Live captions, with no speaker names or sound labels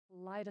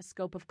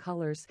kaleidoscope of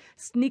colors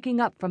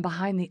sneaking up from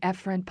behind the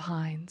effrant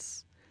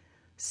pines.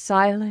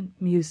 Silent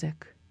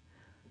music.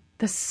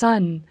 The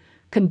sun,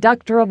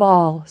 conductor of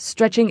all,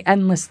 stretching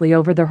endlessly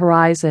over the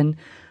horizon,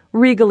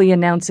 regally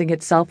announcing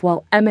itself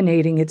while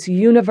emanating its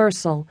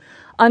universal,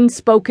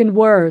 unspoken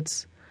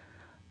words.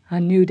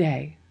 A new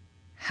day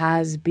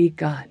has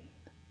begun.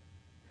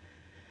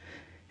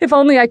 If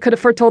only I could have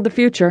foretold the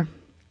future,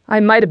 I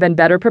might have been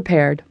better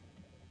prepared.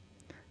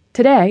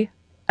 Today,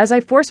 as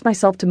I forced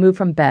myself to move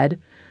from bed,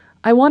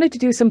 I wanted to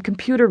do some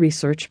computer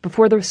research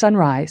before the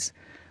sunrise,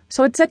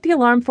 so I'd set the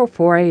alarm for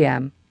 4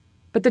 a.m.,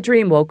 but the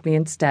dream woke me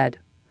instead.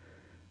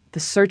 The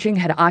searching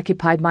had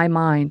occupied my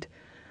mind,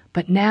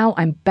 but now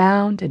I'm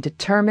bound and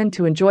determined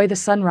to enjoy the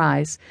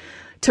sunrise,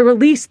 to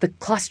release the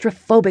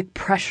claustrophobic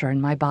pressure in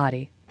my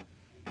body.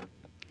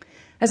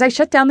 As I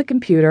shut down the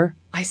computer,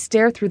 I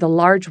stare through the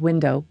large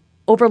window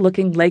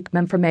overlooking Lake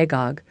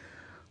Memphremagog,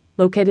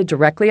 located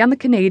directly on the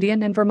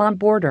Canadian and Vermont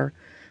border,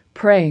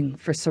 praying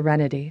for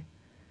serenity.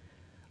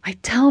 I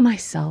tell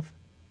myself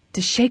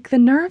to shake the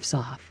nerves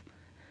off.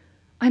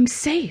 I'm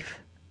safe.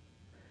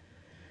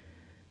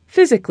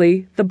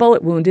 Physically, the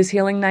bullet wound is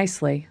healing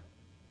nicely.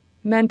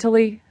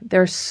 Mentally,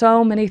 there are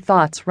so many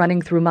thoughts running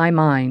through my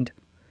mind.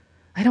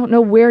 I don't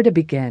know where to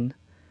begin.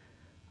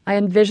 I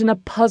envision a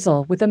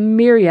puzzle with a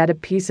myriad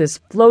of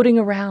pieces floating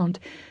around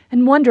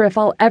and wonder if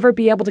I'll ever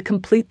be able to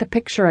complete the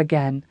picture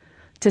again,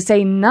 to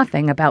say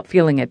nothing about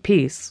feeling at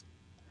peace.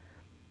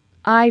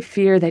 I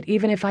fear that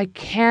even if I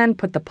can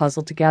put the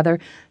puzzle together,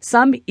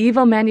 some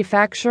evil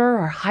manufacturer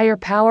or higher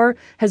power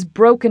has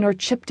broken or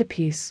chipped a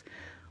piece,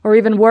 or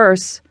even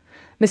worse,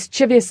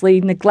 mischievously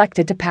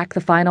neglected to pack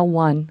the final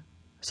one,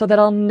 so that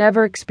I'll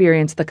never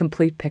experience the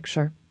complete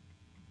picture.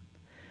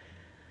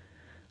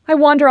 I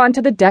wander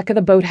onto the deck of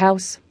the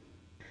boathouse.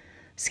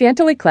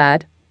 Scantily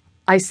clad,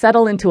 I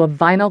settle into a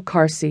vinyl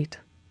car seat.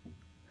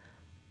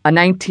 A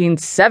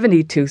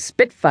 1972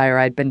 Spitfire,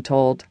 I'd been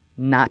told,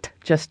 not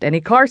just any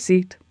car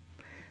seat,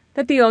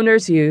 that the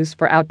owners use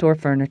for outdoor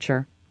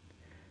furniture.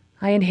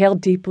 I inhale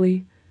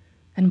deeply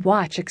and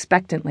watch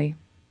expectantly.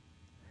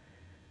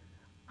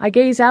 I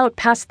gaze out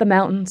past the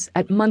mountains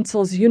at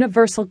Munsell's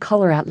Universal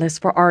Color Atlas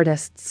for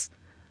artists,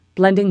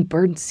 blending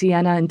burnt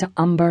sienna into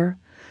umber,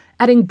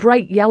 adding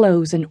bright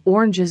yellows and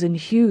oranges and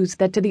hues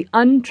that to the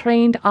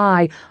untrained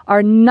eye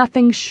are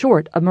nothing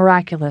short of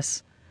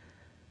miraculous.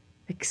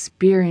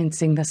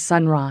 Experiencing the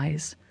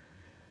sunrise,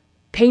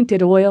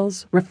 painted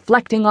oils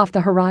reflecting off the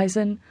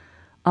horizon,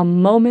 a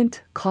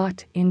moment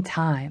caught in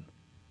time.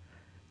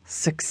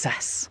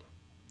 Success.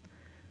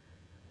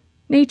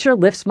 Nature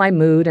lifts my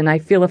mood and I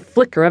feel a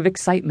flicker of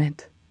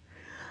excitement.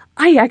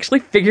 I actually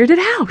figured it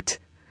out.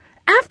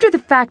 After the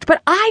fact,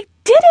 but I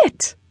did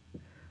it!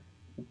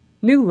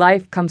 New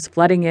life comes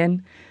flooding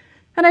in,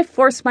 and I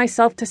force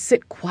myself to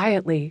sit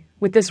quietly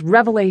with this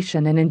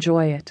revelation and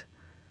enjoy it.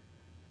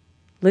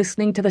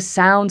 Listening to the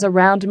sounds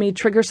around me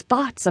triggers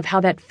thoughts of how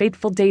that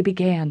fateful day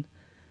began.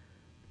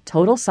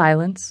 Total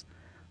silence,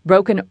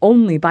 broken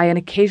only by an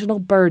occasional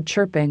bird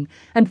chirping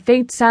and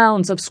faint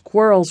sounds of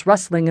squirrels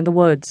rustling in the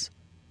woods.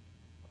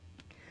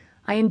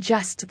 I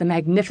ingest the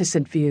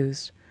magnificent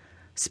views,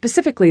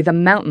 specifically the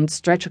mountains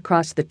stretch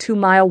across the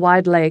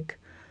 2-mile-wide lake.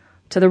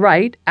 To the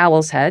right,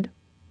 Owl's Head.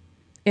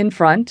 In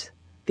front,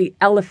 the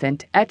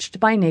elephant etched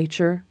by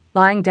nature,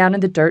 lying down in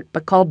the dirt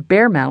but called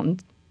Bear Mountain.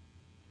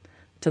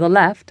 To the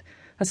left,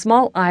 a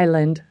small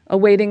island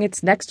awaiting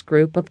its next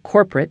group of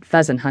corporate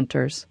pheasant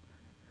hunters.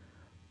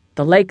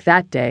 The lake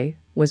that day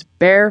was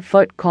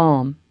barefoot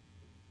calm,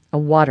 a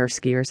water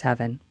skier's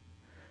heaven.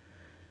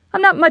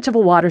 I'm not much of a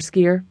water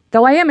skier,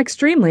 though I am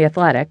extremely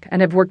athletic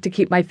and have worked to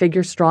keep my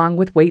figure strong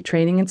with weight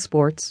training and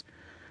sports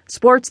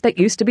that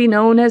used to be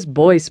known as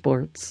boy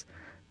sports.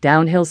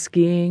 Downhill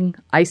skiing,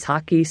 ice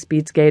hockey,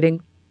 speed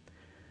skating.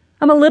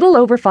 I'm a little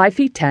over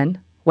 5'10",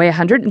 weigh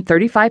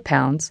 135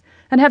 pounds,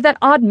 and have that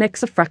odd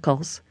mix of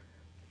freckles,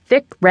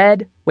 thick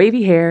red,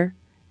 wavy hair,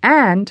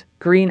 and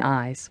green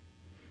eyes.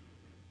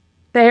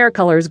 The hair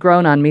color has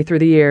grown on me through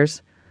the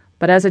years,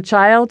 but as a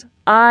child,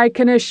 I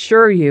can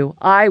assure you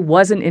I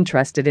wasn't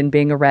interested in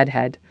being a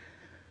redhead.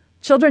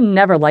 Children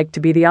never like to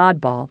be the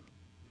oddball.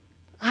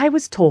 I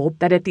was told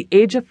that at the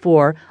age of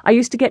 4, I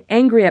used to get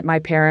angry at my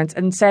parents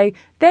and say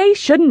they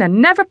shouldn't have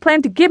never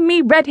planned to give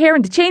me red hair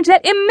and to change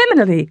that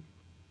imminently.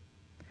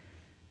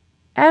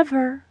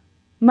 Ever,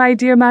 my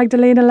dear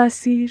Magdalena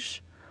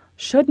Lasige,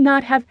 should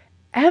not have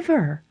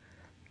ever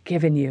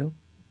given you.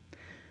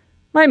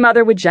 My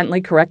mother would gently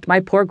correct my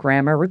poor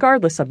grammar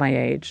regardless of my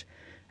age,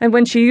 and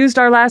when she used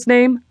our last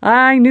name,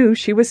 I knew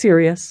she was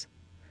serious.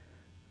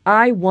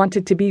 I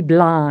wanted to be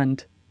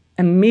blonde,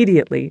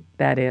 immediately,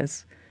 that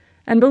is,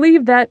 and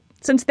believed that,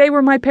 since they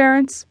were my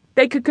parents,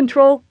 they could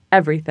control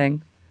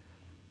everything.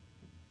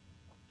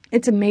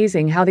 It's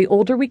amazing how the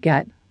older we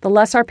get, the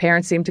less our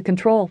parents seem to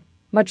control,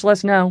 much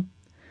less know.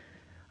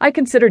 I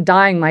considered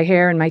dyeing my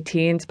hair in my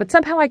teens, but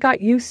somehow I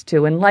got used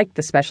to and liked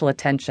the special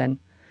attention.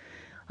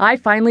 I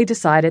finally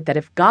decided that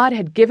if God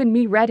had given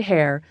me red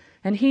hair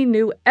and he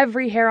knew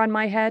every hair on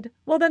my head,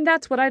 well, then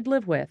that's what I'd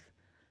live with.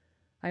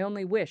 I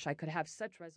only wish I could have such